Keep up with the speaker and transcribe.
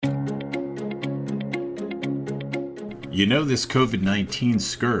You know, this COVID-19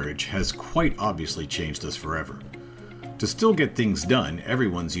 scourge has quite obviously changed us forever. To still get things done,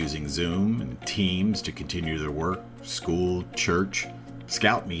 everyone's using Zoom and Teams to continue their work, school, church,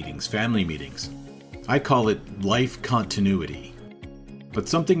 scout meetings, family meetings. I call it life continuity. But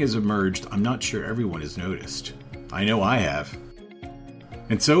something has emerged I'm not sure everyone has noticed. I know I have.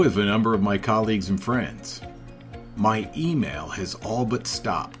 And so have a number of my colleagues and friends. My email has all but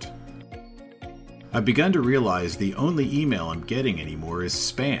stopped. I've begun to realize the only email I'm getting anymore is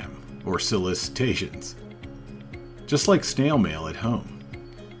spam or solicitations. Just like snail mail at home.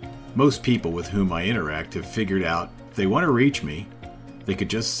 Most people with whom I interact have figured out if they want to reach me, they could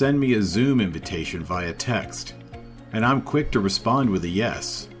just send me a Zoom invitation via text, and I'm quick to respond with a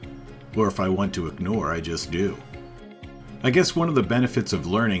yes, or if I want to ignore, I just do. I guess one of the benefits of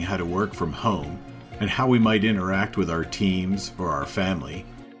learning how to work from home and how we might interact with our teams or our family,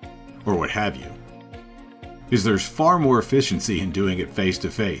 or what have you, is there's far more efficiency in doing it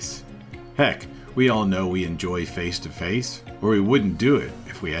face-to-face. Heck, we all know we enjoy face-to-face, or we wouldn't do it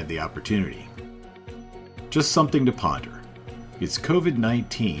if we had the opportunity. Just something to ponder. Is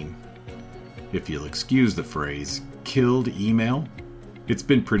COVID-19, if you'll excuse the phrase, killed email? It's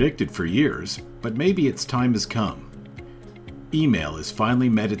been predicted for years, but maybe its time has come. Email has finally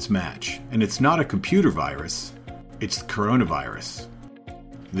met its match, and it's not a computer virus, it's the coronavirus.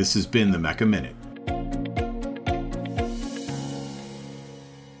 This has been the Mecca Minute.